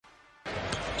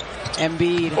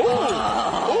Embiid.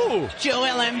 Ooh.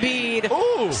 Joel Embiid.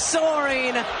 Ooh.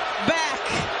 Soaring back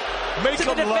Make to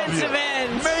the them love you. defensive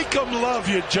end. Make them love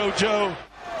you, JoJo.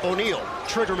 O'Neal,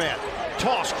 trigger man,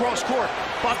 toss, cross court,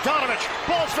 Bogdanovich,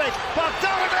 ball fake,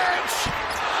 Bogdanovich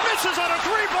misses on a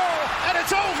three ball, and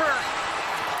it's over.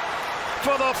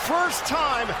 For the first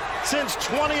time since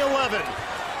 2011,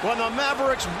 when the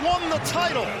Mavericks won the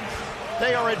title,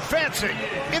 they are advancing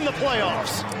in the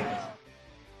playoffs.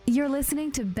 You're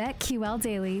listening to BetQL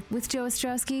Daily with Joe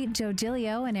Ostrowski, Joe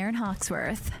Giglio, and Aaron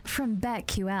Hawksworth from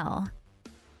BetQL.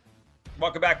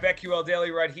 Welcome back, BetQL Daily,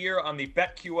 right here on the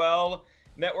BetQL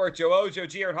Network. Joe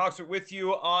G, Aaron Hawksworth with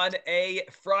you on a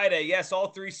Friday. Yes, all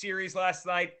three series last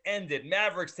night ended.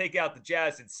 Mavericks take out the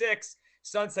Jazz in 6.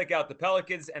 Suns take out the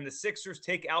Pelicans, and the Sixers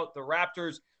take out the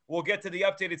Raptors. We'll get to the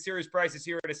updated series prices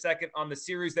here in a second on the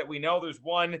series that we know. There's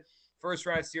one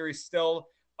first-round series still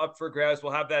up for grabs.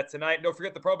 We'll have that tonight. Don't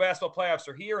forget the pro basketball playoffs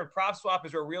are here, and PropSwap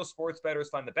is where real sports bettors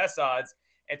find the best odds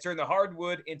and turn the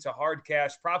hardwood into hard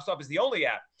cash. PropSwap is the only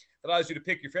app that allows you to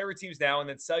pick your favorite teams now and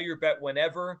then sell your bet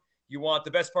whenever you want.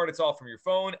 The best part, it's all from your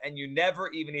phone, and you never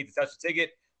even need to touch the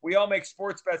ticket. We all make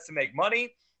sports bets to make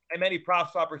money, and many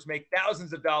prop swappers make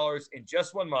thousands of dollars in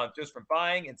just 1 month just from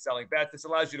buying and selling bets. This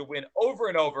allows you to win over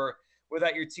and over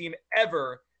without your team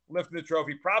ever lifting the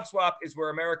trophy. PropSwap is where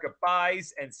America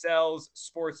buys and sells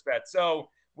sports bets. So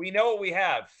we know what we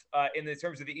have in the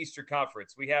terms of the Eastern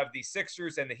Conference. We have the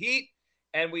Sixers and the Heat,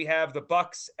 and we have the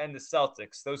Bucks and the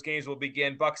Celtics. Those games will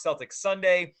begin Bucks Celtics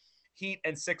Sunday, Heat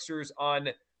and Sixers on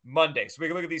Monday. So we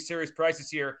can look at these series prices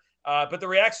here. But the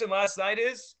reaction last night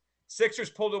is Sixers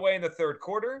pulled away in the third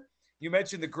quarter. You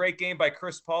mentioned the great game by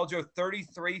Chris Paul, Joe,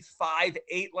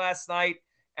 33-5-8 last night.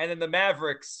 And then the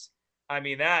Mavericks,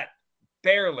 that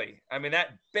barely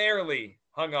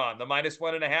hung on. The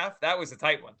 -1.5, that was a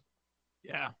tight one.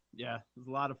 Yeah. It was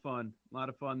a lot of fun. A lot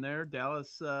of fun there.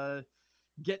 Dallas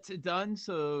gets it done.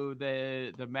 So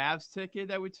the Mavs ticket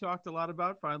that we talked a lot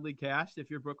about finally cashed if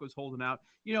your book was holding out.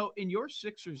 In your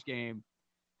Sixers game,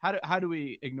 how do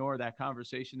we ignore that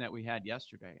conversation that we had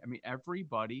yesterday?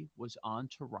 Everybody was on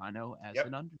Toronto as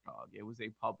an underdog. It was a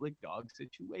public dog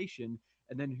situation.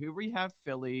 And then here we have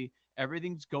Philly.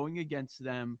 Everything's going against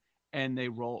them. And they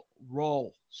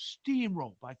steamroll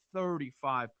by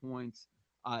 35 points.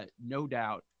 No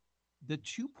doubt. The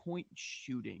 2-point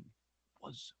shooting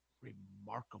was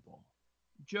remarkable.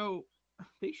 Joe,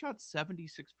 they shot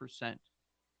 76%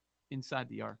 inside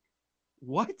the arc.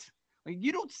 What?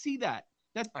 You don't see that.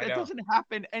 That doesn't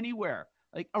happen anywhere.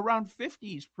 Around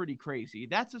 50 is pretty crazy.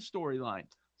 That's a storyline.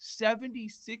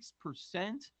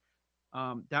 76%.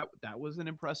 That was an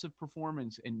impressive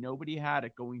performance, and nobody had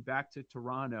it going back to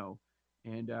Toronto.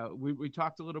 And we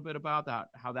talked a little bit about that,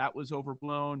 how that was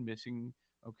overblown, missing.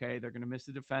 Okay, they're going to miss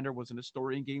the defender. Wasn't a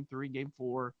story in Game 3, Game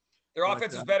 4. Their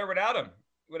offense is better without him,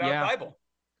 without Bible.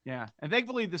 Yeah, and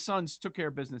thankfully the Suns took care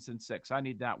of business in 6. I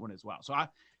need that one as well. So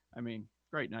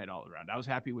great night all around. I was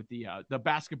happy with the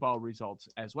basketball results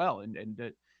as well,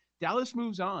 and Dallas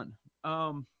moves on.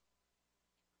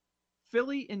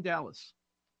 Philly and Dallas,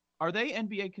 are they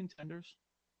NBA contenders?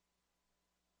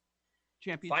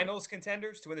 Championship? Finals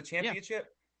contenders to win the championship?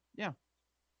 Yeah.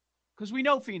 Because we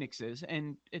know Phoenix is,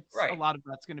 and it's a lot of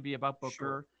that's going to be about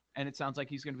Booker, and it sounds like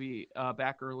he's going to be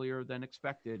back earlier than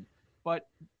expected. But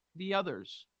the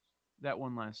others that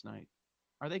won last night,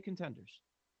 are they contenders?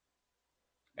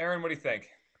 Aaron, what do you think?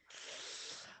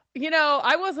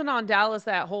 I wasn't on Dallas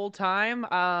that whole time.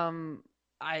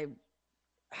 I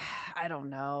don't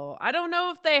know. I don't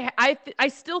know if they. I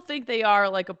still think they are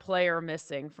like a player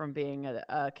missing from being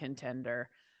a contender.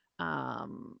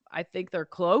 I think they're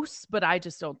close, but I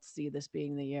just don't see this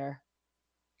being the year.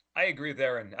 I agree with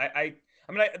Aaron.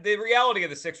 The reality of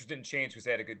the Sixers didn't change because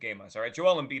they had a good game last. All right,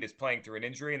 Joel Embiid is playing through an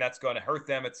injury, and that's going to hurt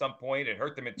them at some point. It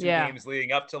hurt them in 2 games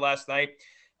leading up to last night.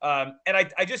 And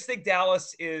I just think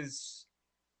Dallas is,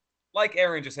 like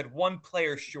Aaron just said, one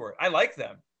player short. I like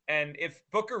them. And if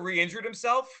Booker re-injured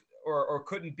himself or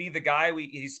couldn't be the guy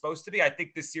he's supposed to be, I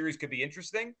think this series could be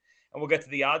interesting. And we'll get to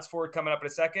the odds for it coming up in a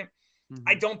second. Mm-hmm.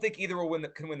 I don't think either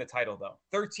can win the title, though.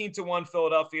 13-1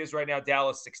 Philadelphia is right now.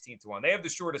 Dallas 16-1. They have the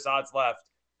shortest odds left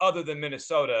other than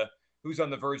Minnesota, who's on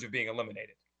the verge of being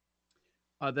eliminated.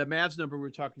 The Mavs number we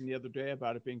were talking the other day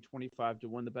about it being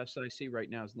 25-1. The best that I see right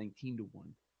now is 19-1.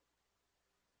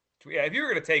 Yeah, if you were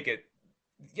going to take it,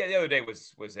 the other day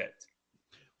was it.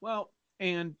 Well,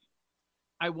 and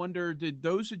I wonder, did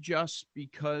those adjust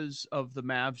because of the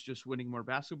Mavs just winning more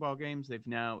basketball games? They've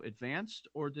now advanced,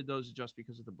 or did those adjust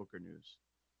because of the Booker news?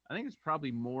 I think it's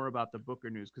probably more about the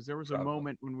Booker news, because there was a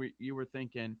moment when you were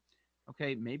thinking,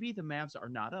 Okay, maybe the Mavs are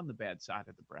not on the bad side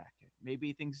of the bracket.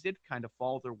 Maybe things did kind of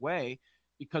fall their way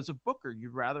because of Booker.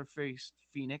 You'd rather face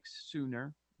Phoenix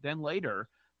sooner than later,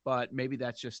 but maybe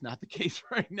that's just not the case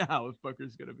right now if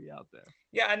Booker's going to be out there.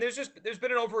 Yeah, and there's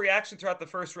been an overreaction throughout the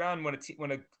first round when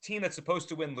a team that's supposed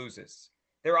to win loses.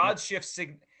 Their odds shift.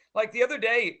 Like the other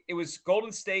day, it was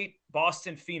Golden State,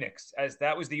 Boston, Phoenix, as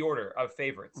that was the order of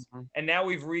favorites. And now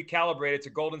we've recalibrated to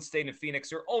Golden State and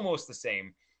Phoenix are almost the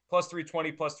same. Plus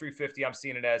 320, plus 350. I'm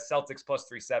seeing it as Celtics plus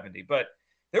 370. But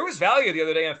there was value the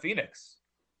other day on Phoenix.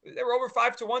 They were over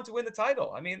 5-1 to win the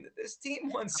title. I mean, this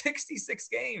team won 66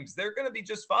 games. They're going to be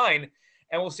just fine,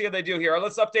 and we'll see how they do here.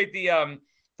 Let's update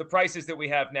the prices that we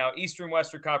have now. Eastern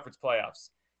Western Conference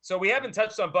playoffs. So we haven't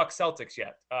touched on Bucks Celtics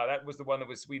yet. That was the one that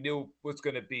we knew was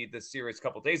going to be the series a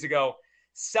couple days ago.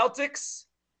 Celtics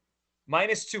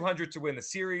minus 200 to win the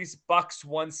series. Bucks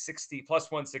 160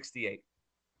 plus 168.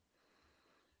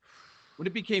 When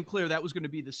it became clear that was going to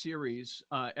be the series,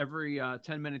 every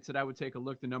 10 minutes that I would take a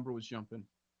look, the number was jumping.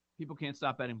 People can't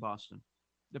stop betting Boston.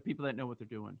 The people that know what they're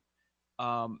doing.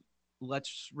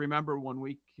 Let's remember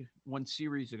one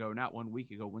series ago,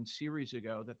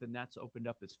 that the Nets opened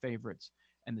up as favorites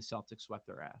and the Celtics swept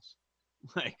their ass.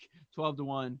 Like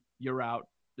 12-1, you're out.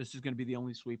 This is going to be the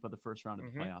only sweep of the first round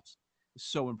of the playoffs. It's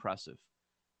so impressive.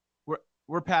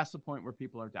 We're past the point where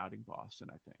people are doubting Boston,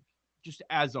 I think, just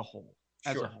as a whole.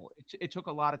 It took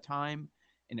a lot of time,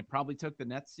 and it probably took the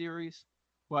Nets series,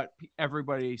 but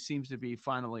everybody seems to be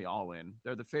finally all in.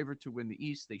 They're the favorite to win the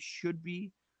East. They should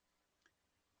be.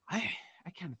 I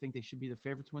kind of think they should be the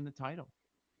favorite to win the title,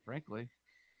 frankly.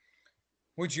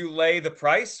 Would you lay the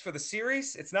price for the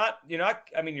series? You're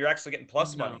actually getting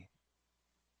plus money.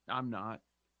 I'm not.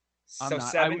 So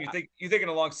 7, you're thinking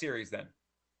a long series then?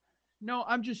 No,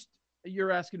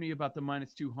 you're asking me about the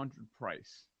minus 200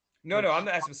 price. No, I'm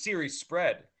asking series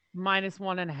spread. Minus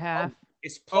 1.5.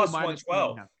 It's plus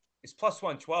 112. It's plus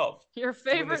 112. Your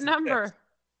favorite number.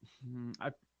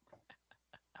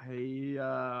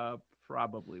 I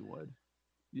probably would.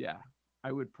 Yeah,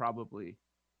 I would probably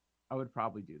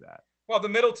do that. Well, the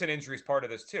Middleton injury is part of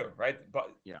this too, right?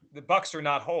 But yeah, the Bucks are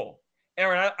not whole.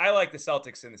 Aaron, I like the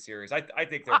Celtics in the series. I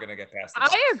think they're going to get past the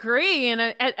Bucks. I agree, and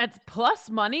at plus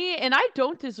money, and I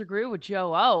don't disagree with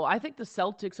Joe O. I think the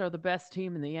Celtics are the best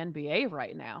team in the NBA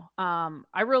right now.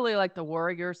 I really like the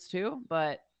Warriors too,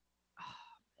 but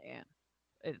man,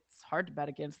 it's hard to bet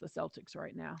against the Celtics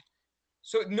right now.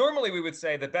 So normally we would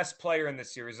say the best player in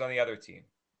this series is on the other team,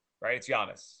 right? It's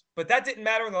Giannis, but that didn't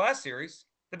matter in the last series.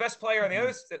 The best player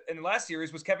in the last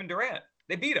series was Kevin Durant.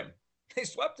 They beat him. They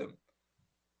swept him.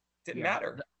 Didn't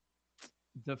matter.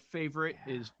 The favorite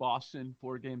is Boston,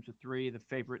 4-3. The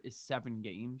favorite is 7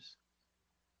 games.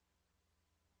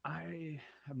 I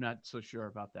am not so sure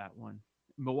about that one.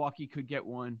 Milwaukee could get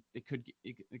one. It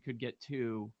could get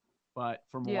 2, but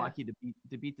for Milwaukee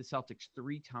to beat the Celtics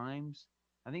 3 times,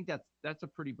 I think that's a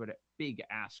pretty big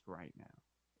ask right now.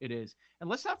 It is. And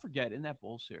let's not forget, in that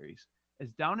Bulls series,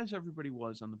 as down as everybody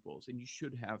was on the Bulls, and you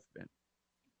should have been,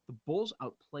 the Bulls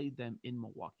outplayed them in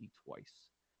Milwaukee twice.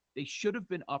 They should have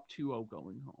been up 2-0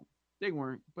 going home. They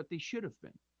weren't, but they should have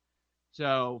been.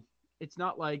 So it's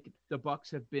not like the Bucks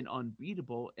have been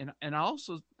unbeatable. And I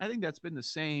think that's been the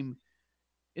same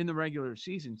in the regular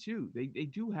season too. They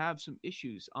do have some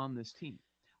issues on this team.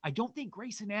 I don't think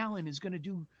Grayson Allen is going to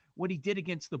do what he did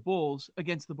against the Bulls,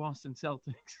 against the Boston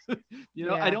Celtics.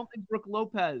 I don't think Brook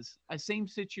Lopez, same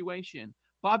situation.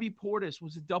 Bobby Portis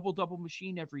was a double-double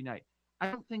machine every night. I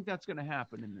don't think that's going to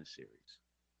happen in this series.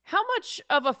 How much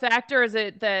of a factor is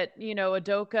it that,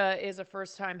 Udoka is a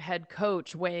first-time head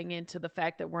coach weighing into the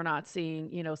fact that we're not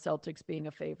seeing, Celtics being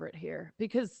a favorite here?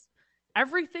 Because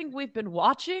everything we've been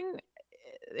watching,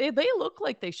 they look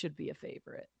like they should be a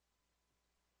favorite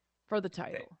for the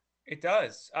title. It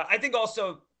does. I think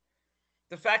also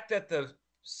the fact that the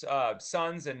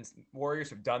Suns and Warriors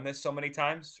have done this so many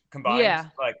times combined,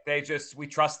 like we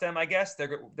trust them, I guess.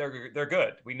 They're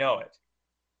good. We know it.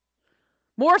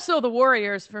 More so the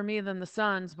Warriors for me than the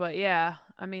Suns, but yeah,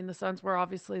 I mean, the Suns were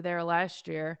obviously there last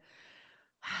year.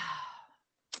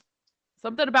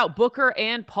 Something about Booker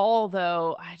and Paul,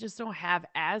 though, I just don't have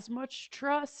as much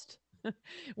trust,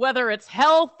 whether it's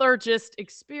health or just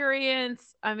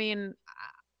experience. I mean,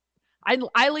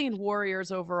 I lean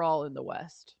Warriors overall in the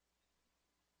West.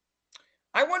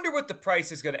 I wonder what the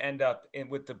price is going to end up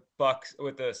with the Bucks,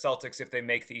 with the Celtics, if they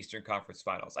make the Eastern Conference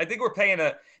Finals. I think we're paying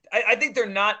I think they're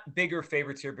not bigger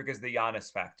favorites here because of the Giannis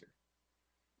factor.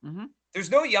 Mm-hmm. There's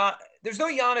no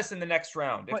Giannis in the next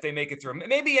round if they make it through.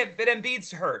 Maybe but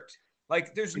Embiid's hurt.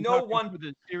 Like there's no one for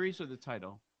the series or the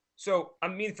title. So I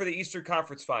mean for the Eastern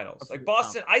Conference Finals, like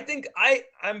Boston. I think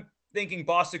I'm thinking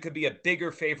Boston could be a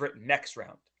bigger favorite next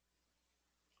round.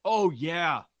 Oh,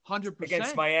 yeah, 100%.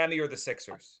 Against Miami or the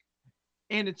Sixers.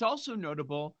 And it's also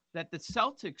notable that the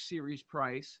Celtics series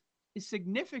price is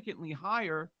significantly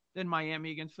higher than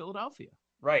Miami against Philadelphia.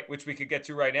 Right, which we could get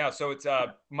to right now. So it's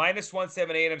minus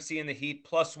 178 AMC in the Heat,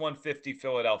 plus 150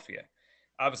 Philadelphia.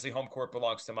 Obviously, home court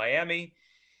belongs to Miami.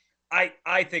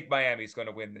 I think Miami's going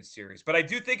to win this series, but I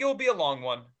do think it will be a long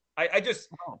one. I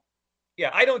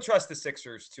don't trust the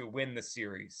Sixers to win the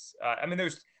series. I mean,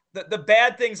 there's the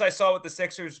bad things I saw with the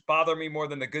Sixers bother me more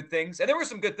than the good things. And there were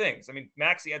some good things. I mean,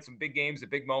 Maxey had some big games,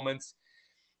 big moments.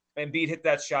 Embiid hit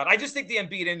that shot. I just think the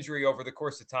Embiid injury over the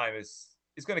course of time is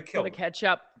going to kill him. Going to catch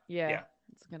up. Yeah.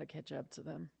 It's going to catch up to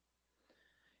them.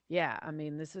 Yeah. I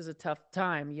mean, this is a tough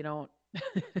time. You don't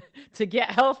to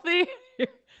get healthy.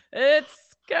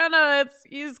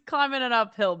 He's climbing an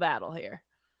uphill battle here.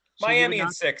 So Miami in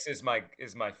 6 is my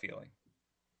feeling.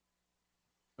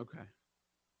 Okay.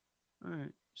 All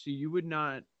right. So you would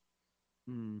not.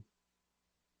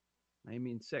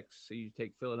 Miami in 6. So you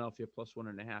take Philadelphia plus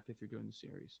 1.5 if you're doing the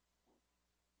series.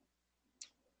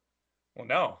 Well,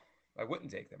 no, I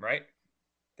wouldn't take them. Right?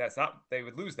 That's not. They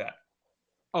would lose that.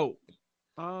 Oh,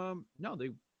 no,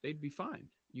 they'd be fine.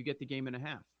 You get the game and a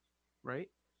half, right?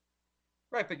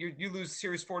 Right, but you lose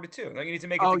series 4-2. Don't you need to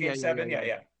make it to game 7?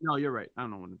 Yeah. No, you're right. I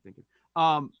don't know what I'm thinking.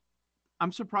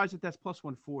 I'm surprised that that's plus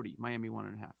 140. Miami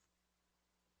 1.5.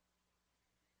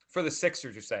 For the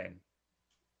Sixers, you're saying?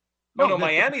 No,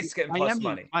 Miami's getting plus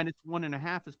money. Minus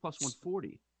 1.5 is plus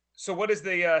 140. So what is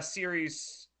the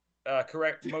series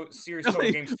correct series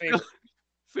total games favorite?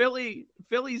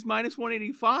 Philly's minus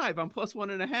 185 on plus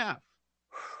 1.5.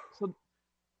 So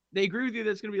they agree with you that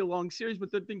it's going to be a long series,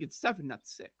 but they think it's 7, not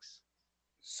 6.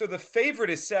 So the favorite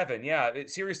is 7. Yeah,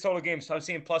 series total games. I'm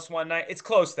seeing plus 190. It's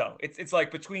close though. It's like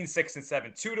between 6 and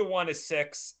 7. 2-1 is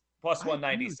 6. Plus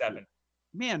 197.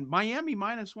 Man, Miami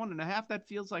minus 1.5. That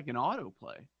feels like an auto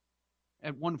play.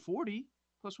 At 140,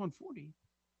 plus 140.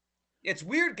 It's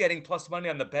weird getting plus money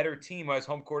on the better team who has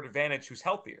home court advantage, who's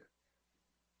healthier.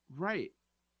 Right,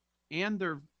 and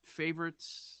they're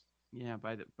favorites. Yeah,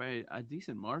 by a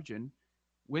decent margin,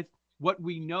 with what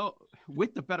we know,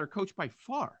 with the better coach by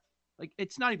far. Like,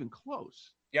 it's not even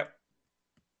close. Yep.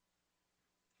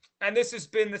 And this has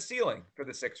been the ceiling for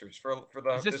the Sixers for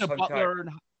the. Is this a Butler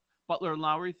and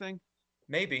Lowry thing?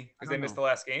 Maybe because they missed the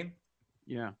last game.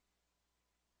 Yeah.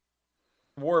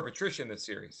 War of attrition this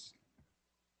series.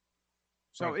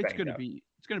 So it's going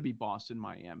to be Boston,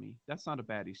 Miami. That's not a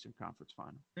bad Eastern Conference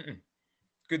final.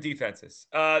 Good defenses.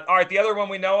 All right, the other one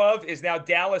we know of is now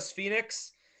Dallas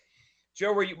Phoenix.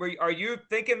 Joe, are you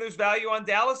thinking there's value on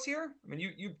Dallas here? I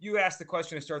mean, you asked the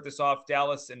question to start this off.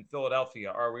 Dallas and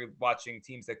Philadelphia. Are we watching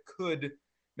teams that could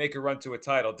make a run to a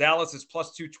title? Dallas is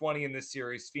plus 220 in this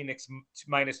series. Phoenix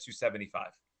minus 275.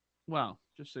 Well,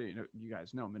 just so you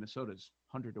guys know, Minnesota's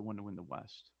 100 to 1 to win the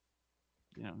West.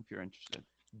 You know, if you're interested.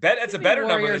 That's a better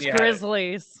number than you had.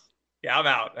 Grizzlies. Yeah, I'm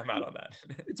out on that.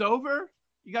 It's over?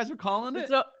 You guys are calling it?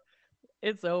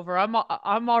 It's over.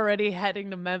 I'm already heading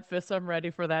to Memphis. I'm ready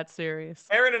for that series.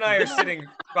 Aaron and I are sitting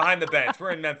behind the bench.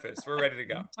 We're in Memphis. We're ready to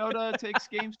go. Minnesota takes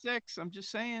game 6. I'm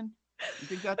just saying. You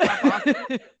think that's option?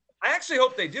 I actually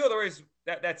hope they do. Otherwise,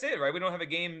 that's it, right? We don't have a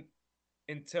game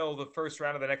until the first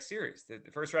round of the next series. The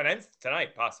first round ends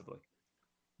tonight, possibly.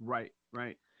 Right.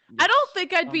 I don't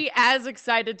think I'd be as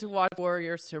excited to watch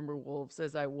Warriors Timberwolves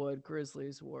as I would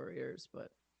Grizzlies Warriors, but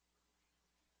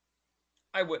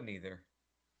I wouldn't either.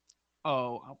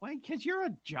 Oh, wait, because you're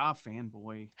a Ja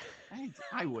fanboy.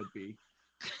 I would be.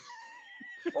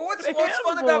 Well, what's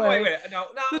fun about no,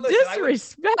 the listen,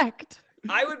 disrespect.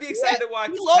 I would be excited to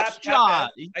watch. He loves Ja.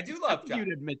 I do love Ja.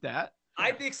 You'd admit that.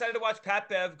 I'd be excited to watch Pat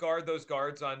Bev guard those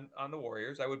guards on the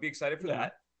Warriors. I would be excited for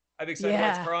that. I'd be excited to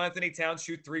watch Karl-Anthony Towns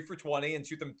shoot 3 for 20 and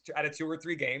shoot them out of 2 or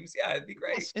 3 games. Yeah, it'd be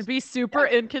great. It'd be super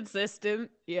inconsistent.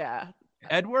 Yeah.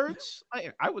 Edwards?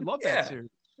 I would love that series.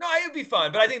 No, it would be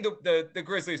fun, but I think the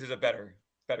Grizzlies is a better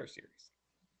series.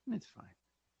 It's fine.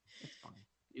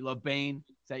 You love Bane?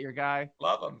 Is that your guy?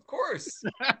 Love him, of course.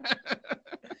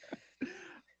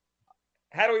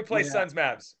 How do we play Suns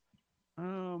Mavs?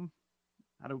 How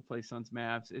do we play Suns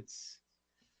Mavs? It's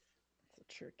a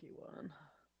tricky one.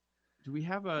 Do we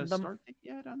have a start date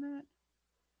yet on that?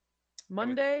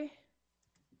 Monday.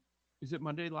 Is it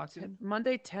Monday locked in?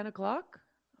 Monday, 10 o'clock.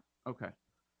 Okay.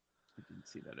 I didn't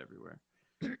see that everywhere.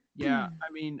 Yeah,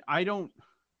 I mean,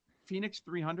 Phoenix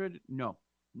 300? No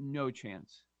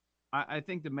chance. I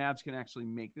think the Mavs can actually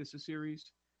make this a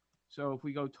series. So if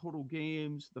we go total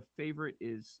games, the favorite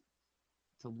it's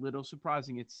a little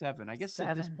surprising. It's 7. I guess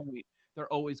 7. At this point,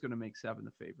 they're always going to make 7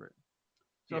 the favorite.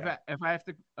 So if I have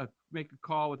to make a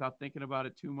call without thinking about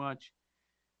it too much,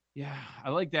 yeah, I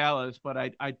like Dallas, but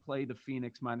I'd play the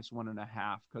Phoenix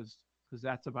 -1.5 because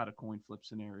that's about a coin flip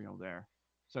scenario there.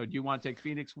 So do you want to take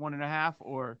Phoenix 1.5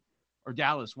 or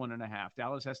Dallas 1.5?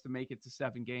 Dallas has to make it to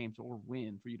 7 games or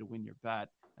win for you to win your bet.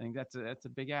 I think that's a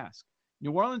big ask.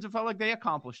 New Orleans, it felt like they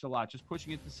accomplished a lot, just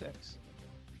pushing it to 6.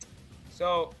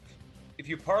 So if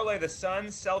you parlay the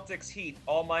Suns, Celtics, Heat,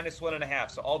 all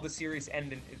 -1.5, so all the series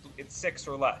end in 6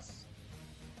 or less,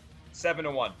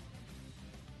 7-1.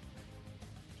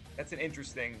 That's an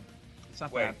interesting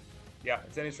way. Bad. Yeah,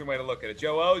 it's an interesting way to look at it.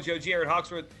 Joe O, Joe G, Aaron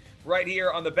Hawksworth, right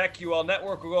here on the BetQL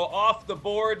Network. We'll go off the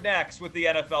board next with the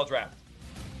NFL Draft.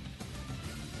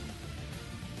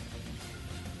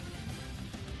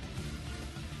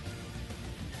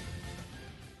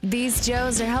 These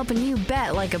Joes are helping you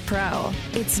bet like a pro.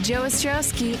 It's Joe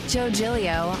Ostrowski, Joe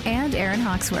Giglio, and Aaron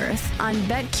Hawksworth on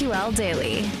BetQL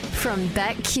Daily from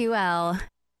BetQL.